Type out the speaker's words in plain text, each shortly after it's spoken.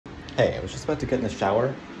Hey, I was just about to get in the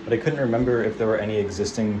shower, but I couldn't remember if there were any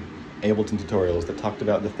existing Ableton tutorials that talked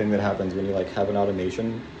about the thing that happens when you like have an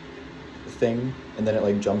automation thing and then it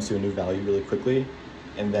like jumps to a new value really quickly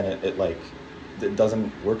and then it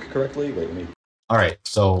doesn't work correctly. Wait, let me. All right,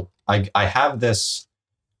 so I have this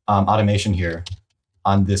automation here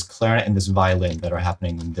on this clarinet and this violin that are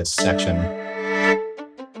happening in this section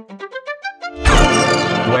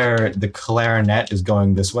where the clarinet is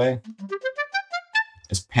going this way.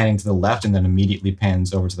 Is panning to the left and then immediately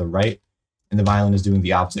pans over to the right. And the violin is doing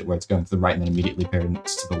the opposite, where it's going to the right and then immediately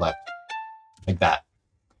pans to the left. Like that.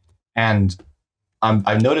 And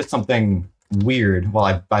I've noticed something weird.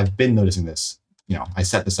 Well, I've been noticing this. You know, I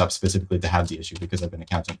set this up specifically to have the issue because I've been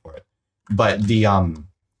accounting for it. But the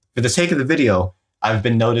for the sake of the video, I've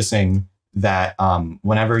been noticing that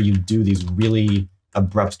whenever you do these really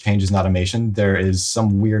abrupt changes in automation, there is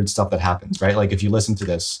some weird stuff that happens, right? Like if you listen to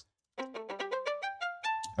this,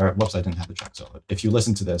 or whoops, I didn't have the track. So if you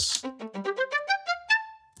listen to this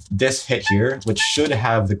hit here, which should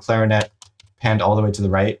have the clarinet panned all the way to the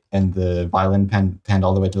right and the violin panned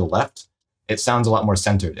all the way to the left, it sounds a lot more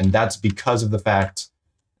centered. And that's because of the fact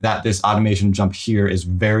that this automation jump here is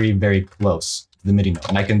very, very close to the MIDI note.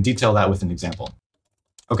 And I can detail that with an example.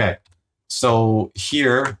 Okay, so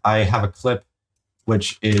here I have a clip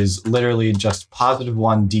which is literally just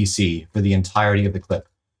 +1 DC for the entirety of the clip,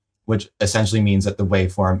 which essentially means that the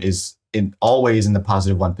waveform is always in the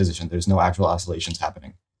 +1 position. There's no actual oscillations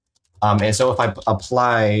happening. And so if I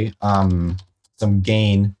apply some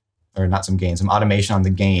gain, or not some gain, some automation on the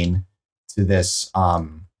gain to this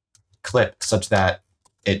clip such that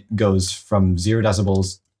it goes from 0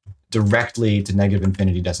 decibels directly to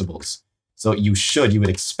 -infinity decibels. So you would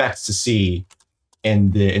expect to see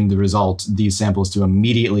in the result these samples to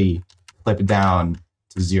immediately clip down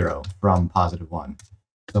to 0 from +1.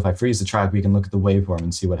 So if I freeze the track, we can look at the waveform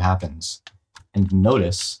and see what happens. And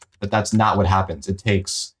notice that that's not what happens. It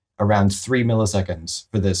takes around 3 milliseconds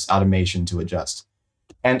for this automation to adjust.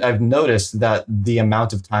 And I've noticed that the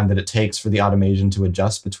amount of time that it takes for the automation to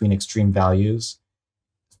adjust between extreme values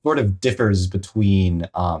sort of differs between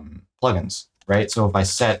plugins, right? So if I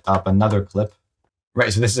set up another clip,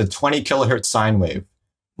 right, so this is a 20 kilohertz sine wave,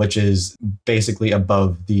 which is basically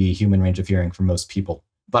above the human range of hearing for most people.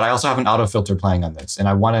 But I also have an auto filter playing on this, and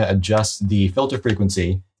I want to adjust the filter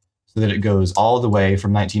frequency so that it goes all the way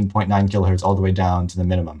from 19.9 kilohertz all the way down to the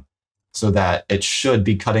minimum, so that it should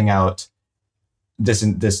be cutting out this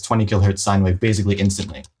 20 kilohertz sine wave basically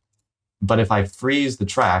instantly. But if I freeze the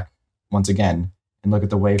track once again and look at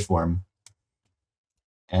the waveform,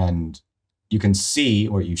 and you can see,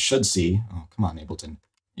 or you should see, oh, come on, Ableton.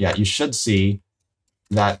 Yeah, you should see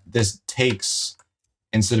that this takes,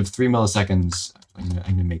 instead of 3 milliseconds, I'm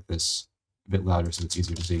gonna make this a bit louder so it's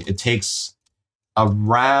easier to see. It takes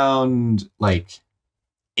around like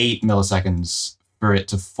 8 milliseconds for it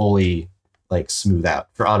to fully like smooth out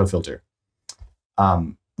for autofilter.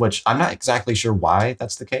 Which I'm not exactly sure why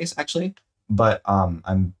that's the case actually, but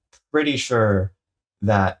I'm pretty sure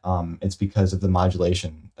that it's because of the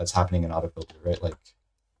modulation that's happening in autofilter, right? Like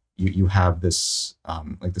you have this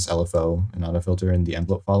like this LFO in autofilter in the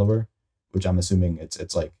envelope follower, which I'm assuming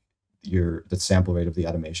it's like the sample rate of the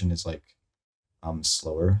automation is like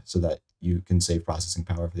slower so that you can save processing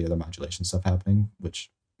power for the other modulation stuff happening, which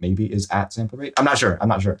maybe is at sample rate. I'm not sure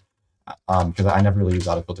because I never really use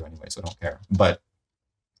autofilter anyway, so I don't care. But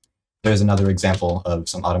there's another example of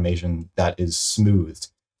some automation that is smoothed.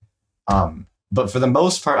 But for the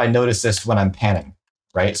most part, I notice this when I'm panning,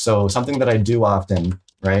 right? So something that I do often,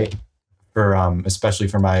 right, for especially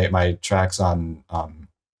for my tracks on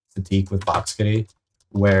Fatigue with Box Kitty,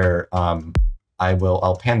 where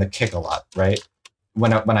I'll pan the kick a lot, right?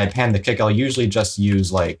 When I pan the kick, I'll usually just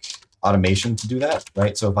use like automation to do that,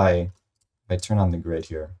 right? So if I turn on the grid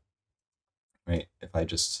here, right? If I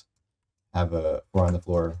just have a 4 on the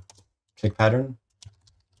floor kick pattern,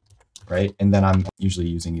 right? And then I'm usually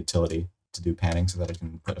using utility to do panning so that I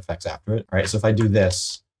can put effects after it, right? So if I do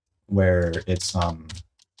this, where it's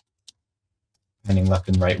panning left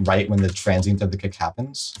and right when the transient of the kick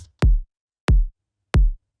happens,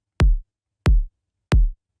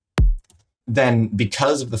 then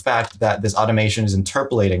because of the fact that this automation is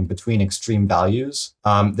interpolating between extreme values,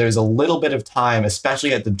 there's a little bit of time,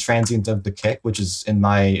 especially at the transient of the kick, which is, in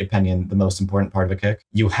my opinion, the most important part of a kick.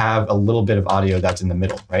 You have a little bit of audio that's in the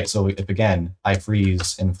middle, right? So if, again, I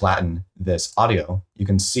freeze and flatten this audio, you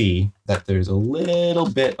can see that there's a little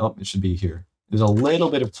bit, oh, it should be here. There's a little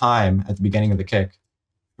bit of time at the beginning of the kick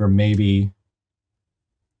for maybe,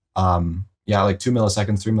 yeah, like 2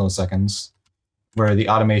 milliseconds, 3 milliseconds, where the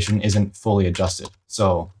automation isn't fully adjusted.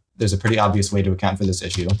 So there's a pretty obvious way to account for this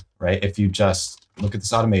issue, right? If you just look at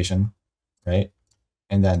this automation, right?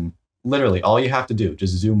 And then literally all you have to do,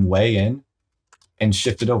 just zoom way in and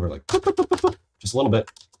shift it over like just a little bit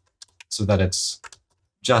so that it's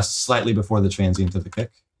just slightly before the transient of the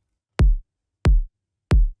kick.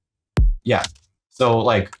 Yeah. So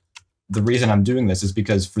like the reason I'm doing this is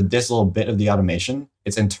because for this little bit of the automation,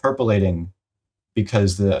 it's interpolating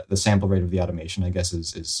because the sample rate of the automation, I guess,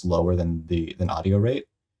 is lower than audio rate.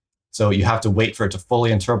 So you have to wait for it to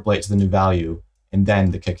fully interpolate to the new value, and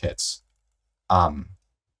then the kick hits.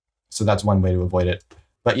 So that's one way to avoid it.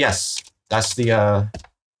 But yes, that's the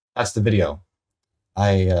video.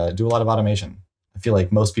 I do a lot of automation. I feel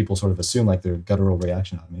like most people sort of assume like they're guttural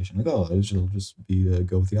reaction automation. Like, oh, it'll just be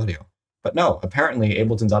go with the audio. But no, apparently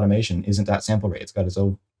Ableton's automation isn't that sample rate. It's got its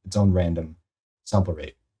own random sample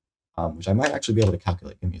rate, which I might actually be able to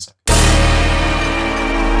calculate. Give me a sec.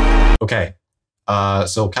 Okay,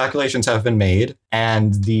 so calculations have been made,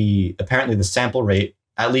 and apparently the sample rate,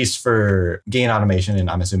 at least for gain automation, and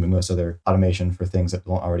I'm assuming most other automation for things that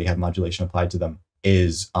don't already have modulation applied to them,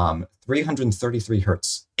 is 333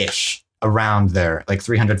 hertz-ish, around there, like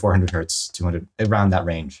 300, 400 hertz, 200, around that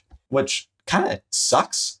range, which kind of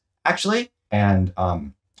sucks, actually. And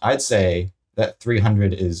I'd say that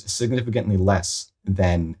 300 is significantly less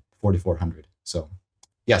than 4400. So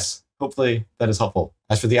yes, hopefully that is helpful.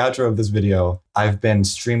 As for the outro of this video, I've been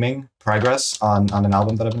streaming progress on an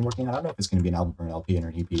album that I've been working on. I don't know if it's going to be an album or an LP or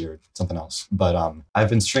an EP or something else, but I've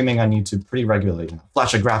been streaming on YouTube pretty regularly.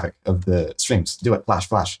 Flash a graphic of the streams. Do it,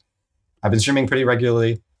 flash. I've been streaming pretty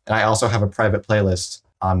regularly, and I also have a private playlist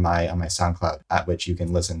on my SoundCloud at which you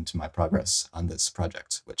can listen to my progress on this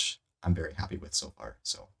project, which I'm very happy with so far.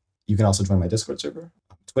 So you can also join my Discord server,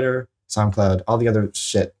 Twitter, SoundCloud, all the other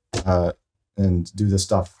shit, and do this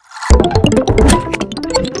stuff.